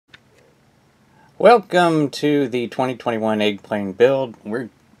Welcome to the 2021 Eggplane build. We're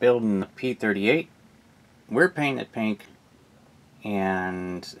building the P-38. We're painting it pink.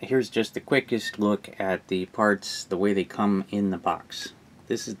 And here's just the quickest look at the parts, the way they come in the box.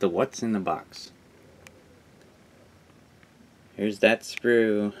 This is the what's in the box. Here's that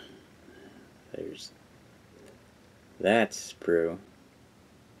sprue. There's that sprue.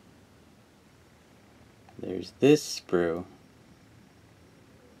 There's this sprue.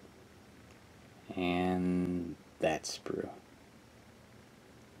 And that sprue.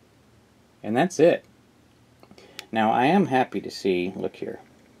 And that's it. Now I am happy to see, look here,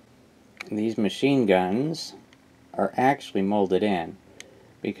 these machine guns are actually molded in,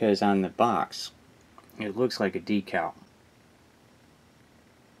 because on the box it looks like a decal.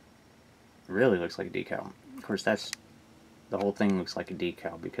 It really looks like a decal. Of course the whole thing looks like a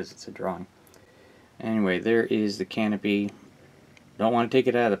decal because it's a drawing. Anyway, there is the canopy. Don't want to take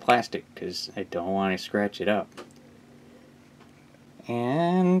it out of the plastic because I don't want to scratch it up.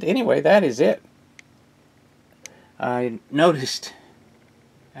 And anyway, that is it. I noticed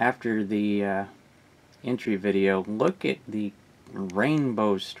after the entry video, look at the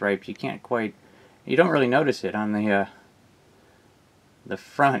rainbow stripes. You don't really notice it on the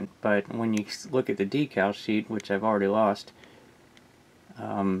front, but when you look at the decal sheet, which I've already lost,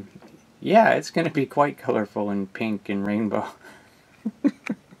 yeah, it's going to be quite colorful in pink and rainbow.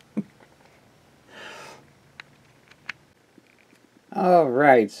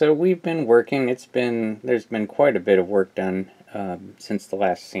 Alright, so we've been working. There's been quite a bit of work done since the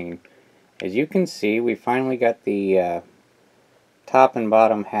last scene. As you can see, we finally got the top and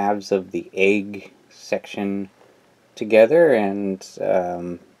bottom halves of the egg section together, and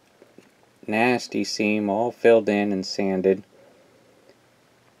nasty seam all filled in and sanded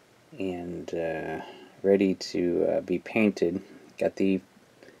and ready to be painted. Got the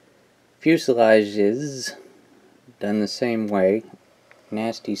fuselages done the same way.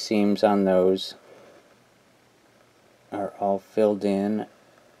 Nasty seams on those are all filled in.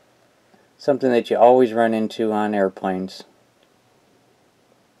 Something that you always run into on airplanes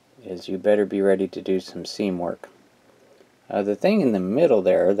is you better be ready to do some seam work. The thing in the middle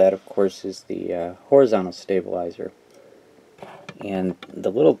there, that of course is the horizontal stabilizer. And the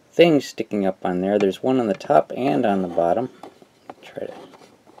little thing sticking up on there, there's one on the top and on the bottom. Try to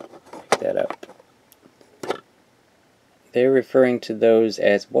pick that up. They're referring to those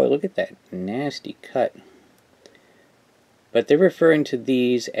as, boy, look at that nasty cut. But they're referring to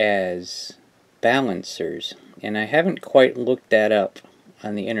these as balancers. And I haven't quite looked that up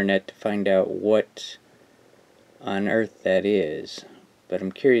on the internet to find out what on earth that is. But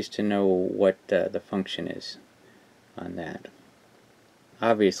I'm curious to know what the function is on that.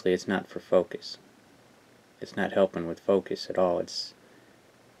 Obviously, it's not for focus. It's not helping with focus at all.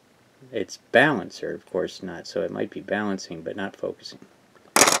 It's balancer, of course not, so it might be balancing but not focusing.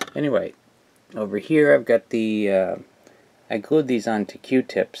 Anyway, over here I've got the, I glued these onto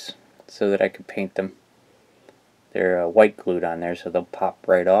Q-tips so that I could paint them. They're white glued on there, so they'll pop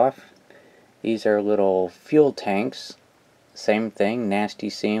right off. These are little fuel tanks. Same thing, nasty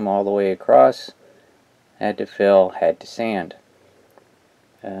seam all the way across. Had to fill, had to sand.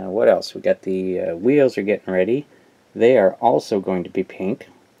 What else? We got the wheels are getting ready. They are also going to be pink.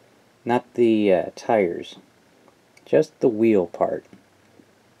 Not the tires, just the wheel part.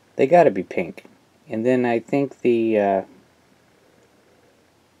 They gotta be pink. And then I think the, I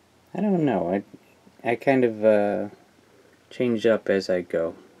don't know, I kind of change up as I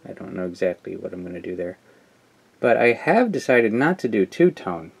go. I don't know exactly what I'm going to do there. But I have decided not to do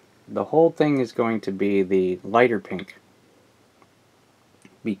two-tone. The whole thing is going to be the lighter pink,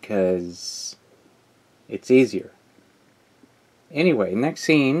 because it's easier. Anyway, next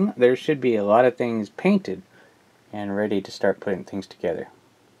scene, there should be a lot of things painted and ready to start putting things together.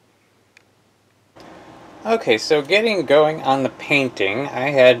 Okay, so getting going on the painting, I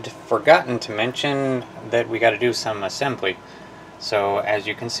had forgotten to mention that we got to do some assembly. So as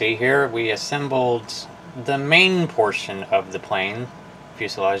you can see here, we assembled the main portion of the plane,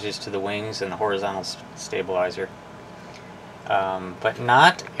 fuselages to the wings and the horizontal stabilizer. But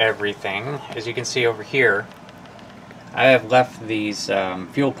not everything. As you can see over here, I have left these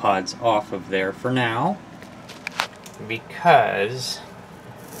fuel pods off of there for now because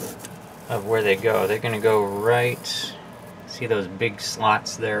of where they go. They're going to go right, see those big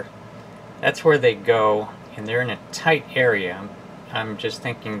slots there? That's where they go, and they're in a tight area. I'm just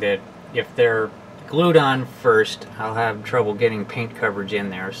thinking that if they're glued on first, I'll have trouble getting paint coverage in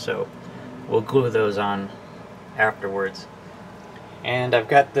there, so we'll glue those on afterwards. And I've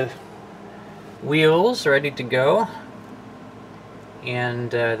got the wheels ready to go, and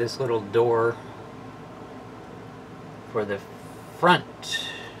this little door for the front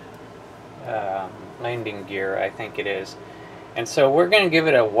landing gear, I think it is. And so we're going to give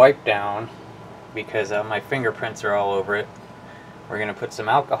it a wipe down because my fingerprints are all over it. We're going to put some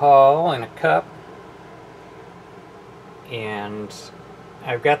alcohol in a cup, and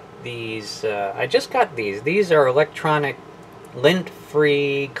I've got these, I just got these. These are electronic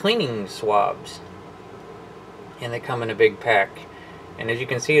lint-free cleaning swabs, and they come in a big pack. And as you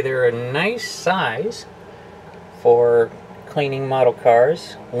can see, they're a nice size for cleaning model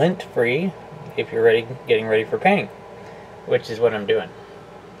cars, lint-free, if you're getting ready for painting, which is what I'm doing.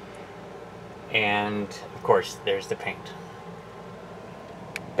 And of course, there's the paint.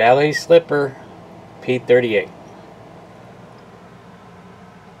 Ballet slipper, P-38.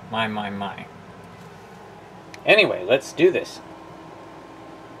 My. Anyway, let's do this.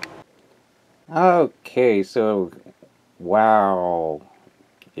 Okay, so, wow,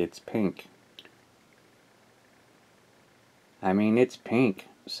 it's pink. I mean, it's pink.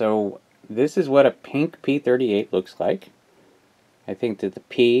 So, this is what a pink P-38 looks like. I think that the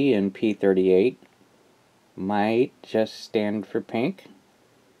P in P-38 might just stand for pink.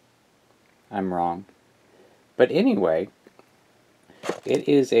 I'm wrong. But anyway, it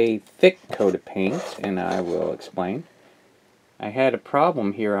is a thick coat of paint, and I will explain. I had a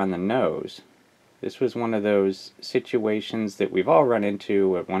problem here on the nose. This was one of those situations that we've all run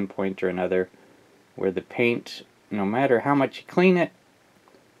into at one point or another, where the paint, no matter how much you clean it,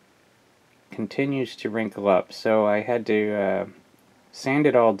 continues to wrinkle up. So I had to sand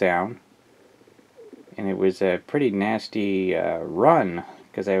it all down, and it was a pretty nasty run,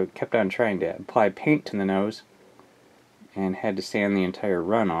 because I kept on trying to apply paint to the nose and had to sand the entire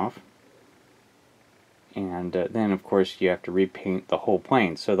run off. And then of course you have to repaint the whole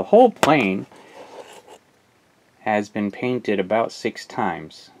plane. So the whole plane has been painted about 6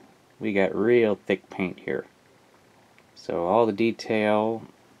 times. We got real thick paint here. So all the detail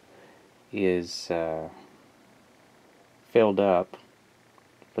is filled up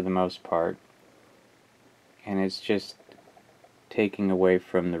for the most part, and it's just taking away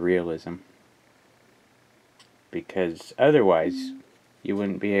from the realism, because otherwise you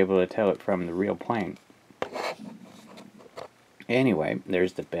wouldn't be able to tell it from the real plane. Anyway,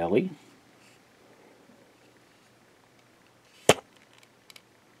 there's the belly,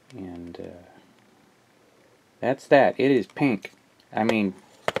 and that's that. It is pink. I mean,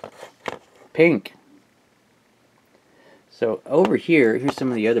 pink. So over here, here's some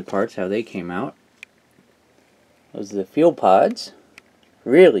of the other parts, how they came out. Those are the fuel pods.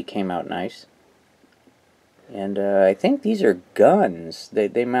 Really came out nice. And I think these are guns.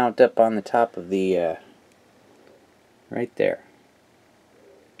 They mount up on the top of the, right there.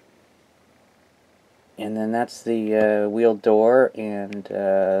 And then that's the wheel door and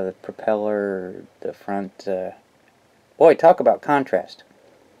the propeller, the front. Boy, talk about contrast.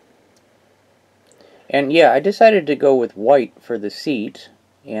 And yeah, I decided to go with white for the seat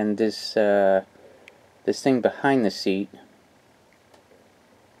and this this thing behind the seat.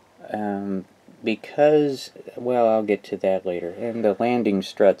 Because, well, I'll get to that later. And the landing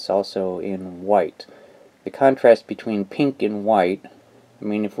struts also in white. The contrast between pink and white. I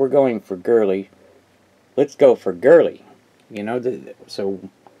mean, if we're going for girly, let's go for girly. You know, so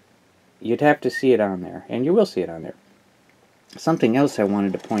you'd have to see it on there. And you will see it on there. Something else I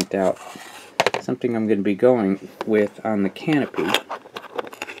wanted to point out. Something I'm going to be going with on the canopy.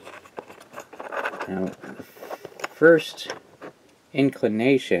 Now, the first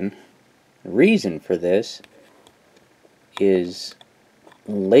inclination, the reason for this is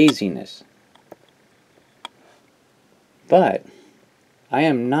laziness. But I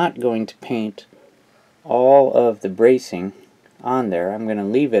am not going to paint all of the bracing on there. I'm going to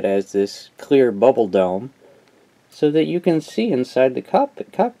leave it as this clear bubble dome so that you can see inside the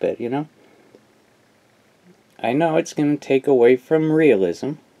cockpit, you know. I know it's going to take away from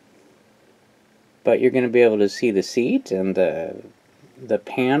realism, but you're going to be able to see the seat and the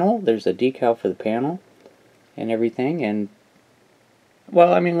panel. There's a decal for the panel and everything. And,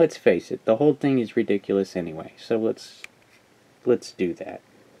 well, I mean, let's face it, the whole thing is ridiculous anyway. So let's do that.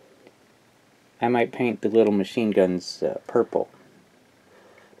 I might paint the little machine guns purple.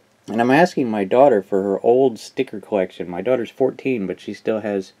 And I'm asking my daughter for her old sticker collection. My daughter's 14, but she still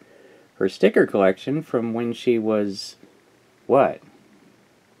has her sticker collection from when she was, what,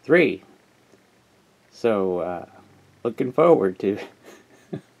 3. So, looking forward to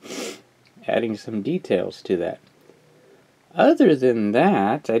adding some details to that. Other than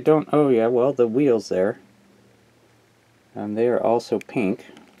that, I don't, oh yeah, well, the wheels there. They are also pink.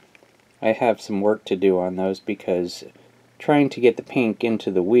 I have some work to do on those because trying to get the pink into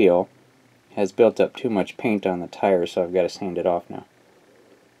the wheel has built up too much paint on the tire, so I've got to sand it off now.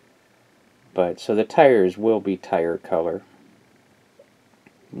 But so the tires will be tire color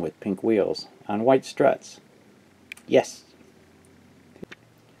with pink wheels on white struts. Yes.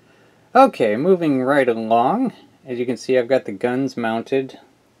 Okay, moving right along. As you can see, I've got the guns mounted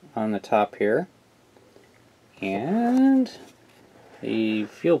on the top here. And the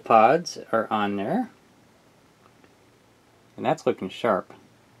fuel pods are on there. And that's looking sharp.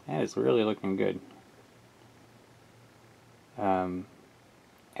 That is really looking good.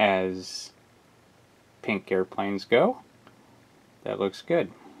 As pink airplanes go, that looks good.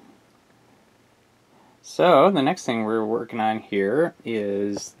 So the next thing we're working on here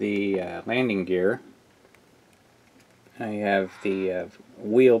is the landing gear. I have the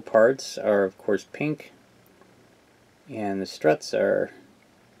wheel parts are of course pink, and the struts are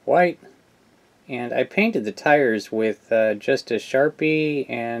white, and I painted the tires with just a Sharpie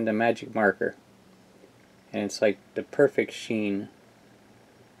and a magic marker, and it's like the perfect sheen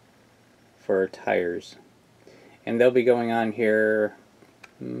for tires. And they'll be going on here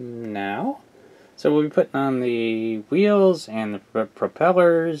now. So we'll be putting on the wheels and the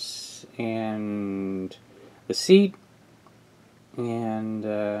propellers and the seat, and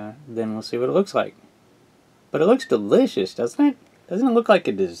then we'll see what it looks like. But it looks delicious, doesn't it? Doesn't it look like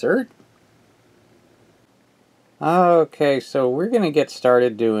a dessert? Okay, so we're going to get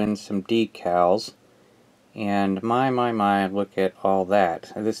started doing some decals. And my, look at all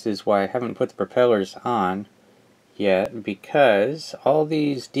that. This is why I haven't put the propellers on yet, because all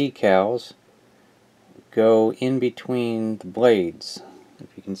these decals go in between the blades. If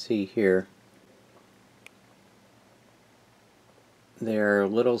you can see here, there are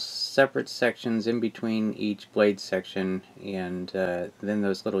little separate sections in between each blade section, and then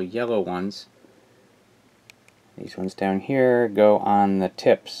those little yellow ones, these ones down here, go on the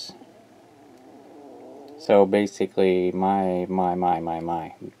tips. So basically, my,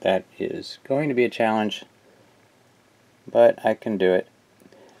 that is going to be a challenge, but I can do it.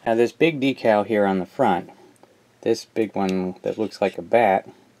 Now this big decal here on the front, this big one that looks like a bat,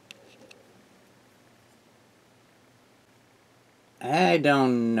 I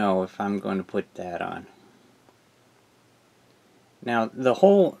don't know if I'm going to put that on. Now the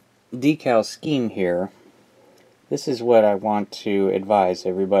whole decal scheme here, this is what I want to advise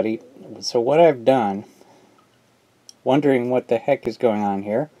everybody. So what I've done, wondering what the heck is going on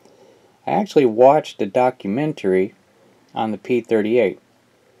here, I actually watched a documentary on the P-38.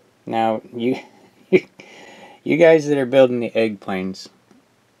 Now, you guys that are building the Eggplanes,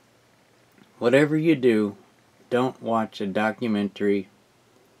 whatever you do, don't watch a documentary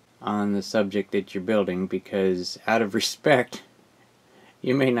on the subject that you're building, because out of respect,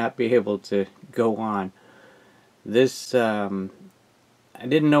 you may not be able to go on. This, I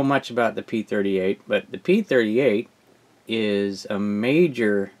didn't know much about the P-38, but the P-38 is a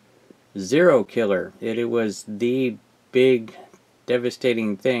major zero killer. It was the big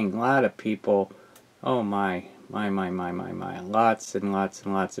devastating thing. A lot of people, oh my, lots and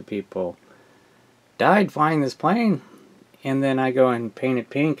lots of people died flying this plane, and then I go and paint it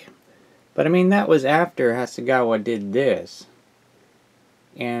pink. But I mean, that was after Hasegawa did this,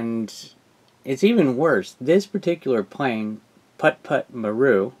 and it's even worse. This particular plane, Put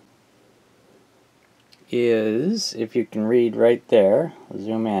Maru, is, if you can read right there,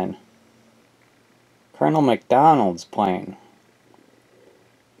 zoom in, Colonel McDonald's plane.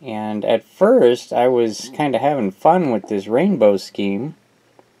 And at first I was kind of having fun with this rainbow scheme,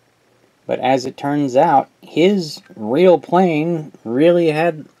 but as it turns out, his real plane really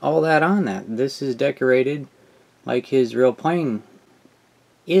had all that on that. This is decorated like his real plane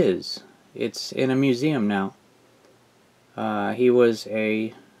is. It's in a museum now. He was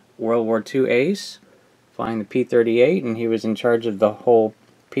a World War II ace flying the P-38, and he was in charge of the whole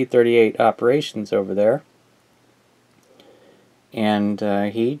P-38 operations over there. And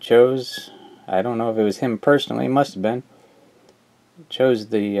he chose, I don't know if it was him personally, must have been, chose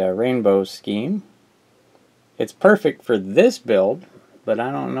the rainbow scheme. It's perfect for this build, but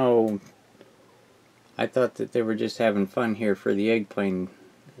I don't know, I thought that they were just having fun here for the Eggplane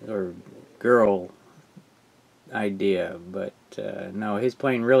or girl idea, but no, his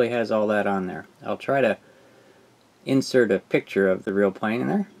plane really has all that on there. I'll try to insert a picture of the real plane in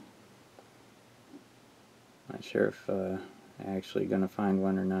there. Not sure if actually going to find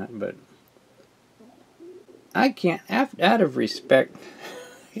one or not, but I can't, out of respect,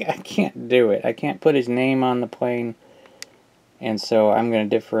 I can't do it. I can't put his name on the plane, and so I'm going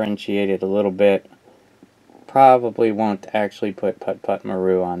to differentiate it a little bit. Probably won't actually put Put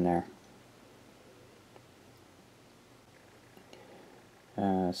Maru on there.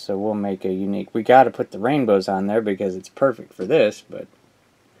 So we'll make a unique... We got to put the rainbows on there because it's perfect for this, but...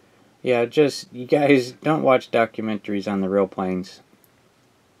 Yeah, just... You guys don't watch documentaries on the real planes.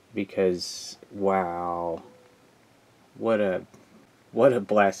 Because, wow. What a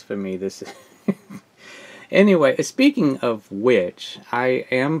blasphemy this is. Anyway, speaking of which, I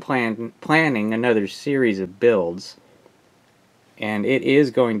am planning another series of builds. And it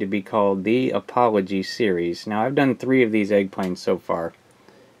is going to be called the Apology series. Now, I've done 3 of these Eggplanes so far.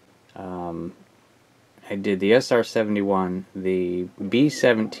 I did the SR-71, the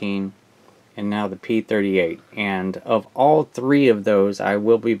B-17, and now the P-38. And of all 3 of those, I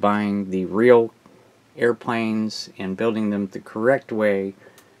will be buying the real airplanes and building them the correct way,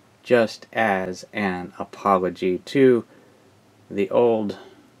 just as an apology to the old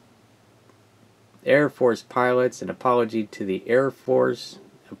Air Force pilots, an apology to the Air Force,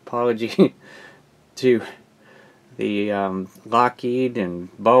 apology to the Lockheed and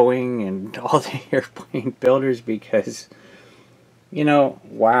Boeing and all the airplane builders, because, you know,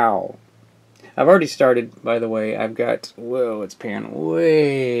 wow. I've already started, by the way. I've got, whoa, let's pan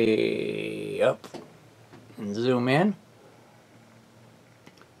way up and zoom in.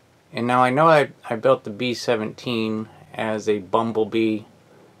 And now I know I built the B-17 as a bumblebee,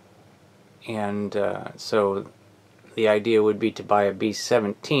 and so the idea would be to buy a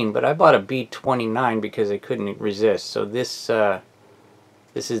B-17, but I bought a B-29 because I couldn't resist. So this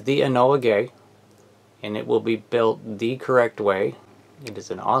is the Enola Gay, and it will be built the correct way. It is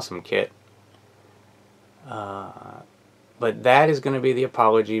an awesome kit. But that is going to be the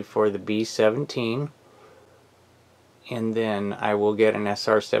apology for the B-17, and then I will get an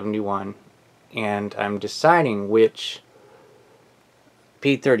SR-71, and I'm deciding which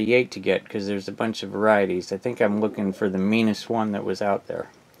P-38 to get, because there's a bunch of varieties. I think I'm looking for the meanest one that was out there.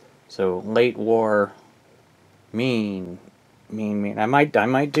 So late war, mean. I might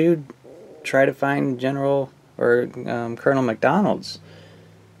try to find General or Colonel McDonald's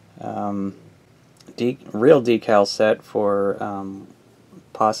real decal set for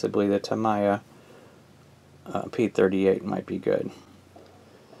possibly the Tamiya. P-38 might be good.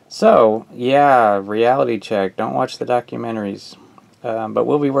 So yeah, reality check. Don't watch the documentaries. But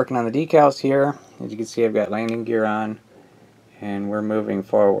we'll be working on the decals here. As you can see, I've got landing gear on, and we're moving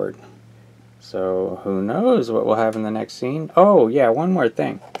forward. So who knows what we'll have in the next scene. Oh yeah, one more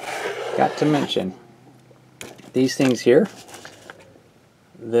thing. Got to mention these things here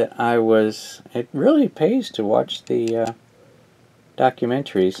that it really pays to watch the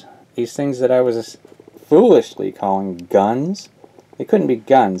documentaries. These things that I was foolishly calling guns. They couldn't be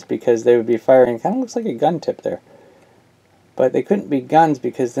guns because they would be firing, kind of looks like a gun tip there. But they couldn't be guns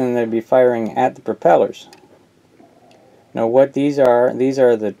because then they'd be firing at the propellers. Now what these are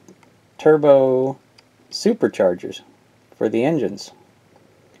the turbo superchargers for the engines.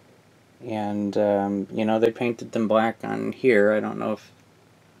 And, you know, they painted them black on here. I don't know if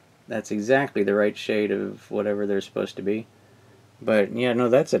that's exactly the right shade of whatever they're supposed to be. But, yeah, no,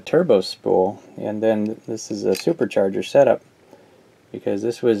 that's a turbo spool. And then this is a supercharger setup, because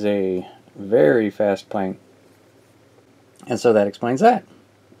this was a very fast plane. And so that explains that.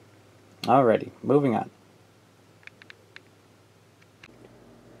 Alrighty, moving on.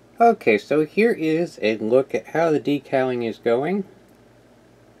 Okay, so here is a look at how the decaling is going.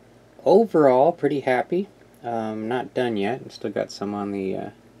 Overall, pretty happy. Not done yet. Still got some on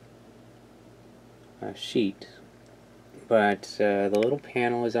the sheet. But the little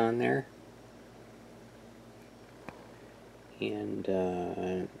panel is on there.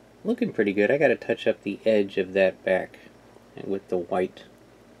 And looking pretty good. I got to touch up the edge of that back with the white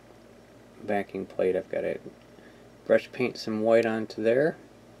backing plate. I've got to brush paint some white onto there.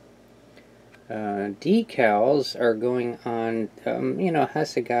 Decals are going on, you know,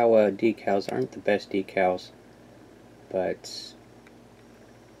 Hasegawa decals aren't the best decals, but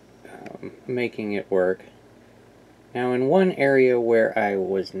making it work. Now, in one area where I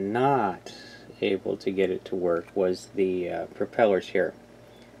was not able to get it to work was the propellers here.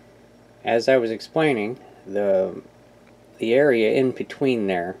 As I was explaining, the area in between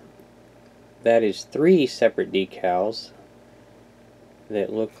there, that is 3 separate decals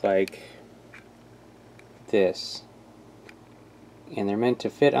that look like this, and they're meant to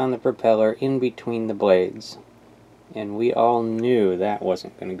fit on the propeller in between the blades, and we all knew that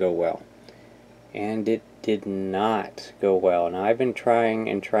wasn't going to go well, and it did not go well. Now I've been trying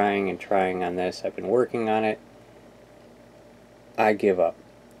and trying and trying on this. I've been working on it. I give up.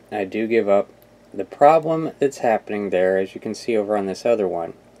 I do give up. The problem that's happening there, as you can see over on this other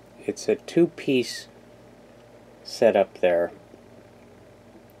one, it's a 2-piece setup there,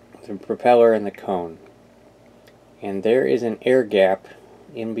 the propeller and the cone. And there is an air gap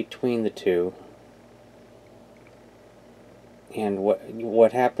in between the two. And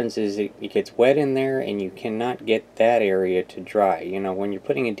what happens is it gets wet in there, and you cannot get that area to dry. You know, when you're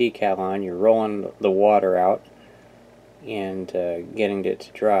putting a decal on, you're rolling the water out and getting it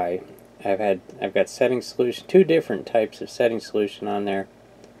to dry. I've got setting solution, two different types of setting solution on there.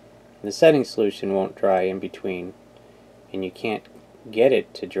 The setting solution won't dry in between, and you can't get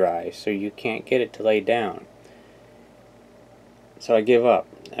it to dry, so you can't get it to lay down. So I give up.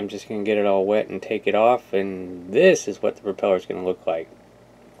 I'm just going to get it all wet and take it off, and this is what the propeller is going to look like.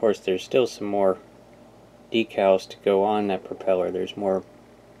 Of course, there's still some more decals to go on that propeller. There's more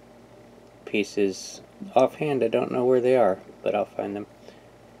pieces. Offhand, I don't know where they are, but I'll find them.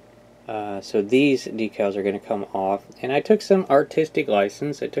 So these decals are going to come off, and I took some artistic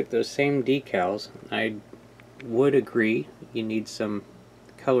license. I took those same decals. I would agree you need some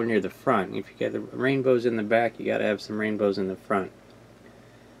color near the front. If you get the rainbows in the back, you got to have some rainbows in the front.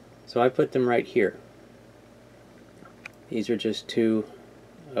 So I put them right here. These are just two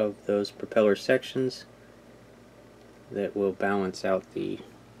of those propeller sections that will balance out the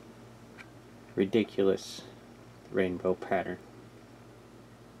ridiculous rainbow pattern.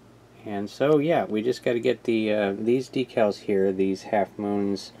 And so yeah, we just got to get the these decals here. These half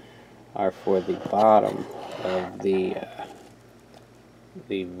moons are for the bottom of the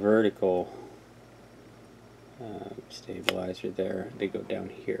vertical stabilizer there. They go down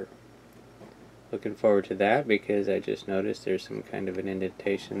here. Looking forward to that, because I just noticed there's some kind of an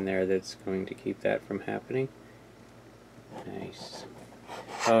indentation there that's going to keep that from happening. Nice.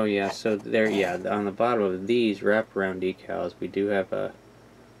 Oh yeah, so there, yeah, on the bottom of these wraparound decals, we do have a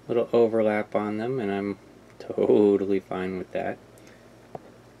little overlap on them, and I'm totally fine with that.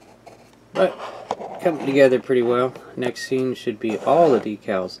 But coming together pretty well. Next scene should be all the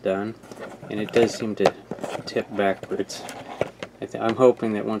decals done, and it does seem to tip backwards. I'm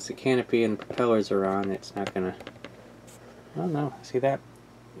hoping that once the canopy and propellers are on, it's not gonna... Oh no, see that?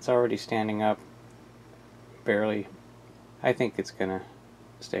 It's already standing up, barely. I think it's gonna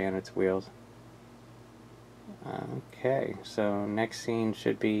stay on its wheels. Okay, so next scene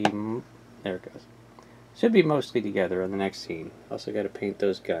should be... There it goes. Should be mostly together on the next scene. Also got to paint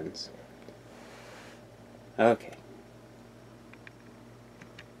those guns. Okay.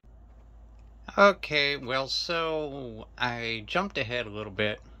 Okay, well, so I jumped ahead a little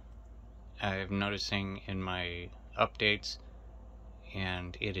bit. I'm noticing in my updates,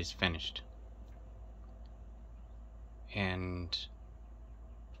 and it is finished. And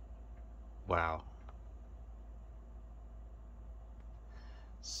wow.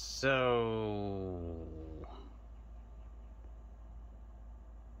 So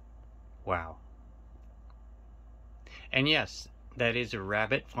wow. And yes, that is a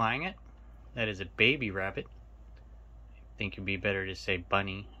rabbit flying it. That is a baby rabbit. I think it'd be better to say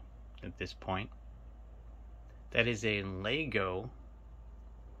bunny at this point. That is a Lego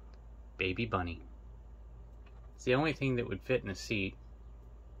baby bunny. It's the only thing that would fit in a seat.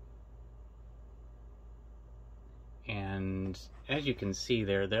 And as you can see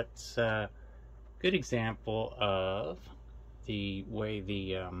there, that's a good example of the way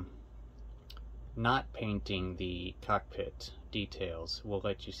the not painting the cockpit details will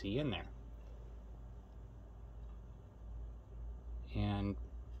let you see in there. And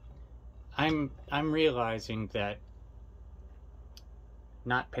I'm realizing that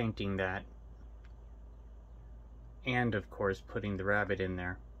not painting that, and of course putting the rabbit in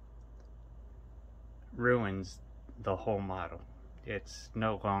there, ruins the whole model. It's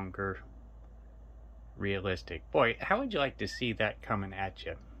no longer realistic. Boy, how would you like to see that coming at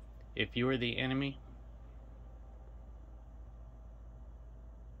you if you were the enemy?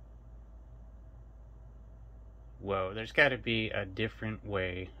 Whoa, there's got to be a different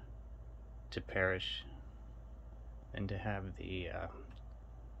way to perish than to have the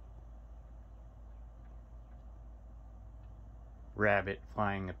rabbit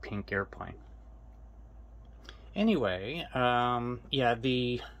flying a pink airplane. Anyway, yeah,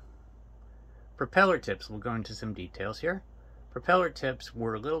 the propeller tips, we'll go into some details here. Propeller tips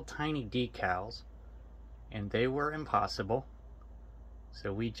were little tiny decals, and they were impossible,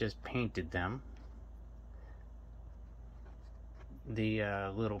 so we just painted them.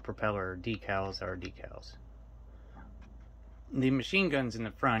 The little propeller decals are decals. The machine guns in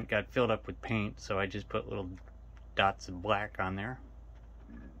the front got filled up with paint, so I just put little dots of black on there,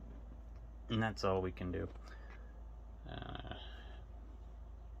 and that's all we can do.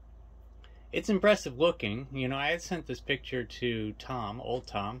 It's impressive looking. You know, I had sent this picture to Tom, old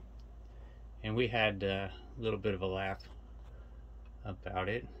Tom, and we had a little bit of a laugh about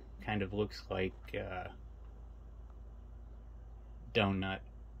it. Kind of looks like donut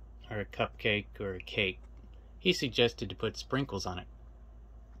or a cupcake or a cake. He suggested to put sprinkles on it.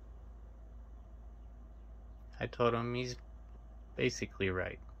 I told him he's basically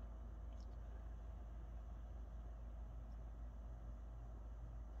right.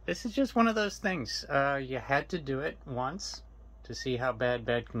 This is just one of those things. You had to do it once to see how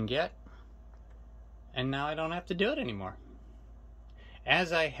bad can get, and now I don't have to do it anymore.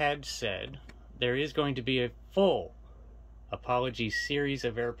 As I had said, there is going to be a full apology series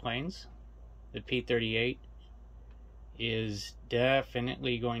of airplanes. The P-38 is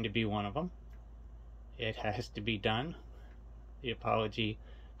definitely going to be one of them. It has to be done. The apology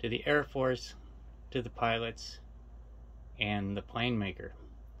to the Air Force, to the pilots, and the plane maker.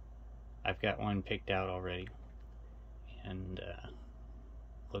 I've got one picked out already, and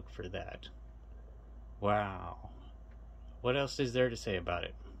look for that. Wow. What else is there to say about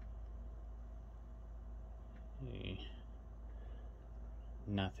it?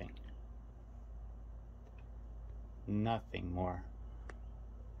 Nothing. Nothing more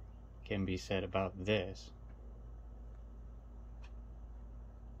can be said about this.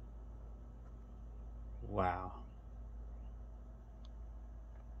 Wow.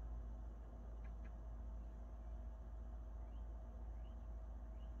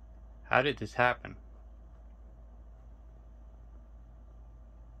 How did this happen?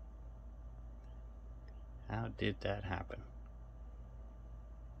 How did that happen?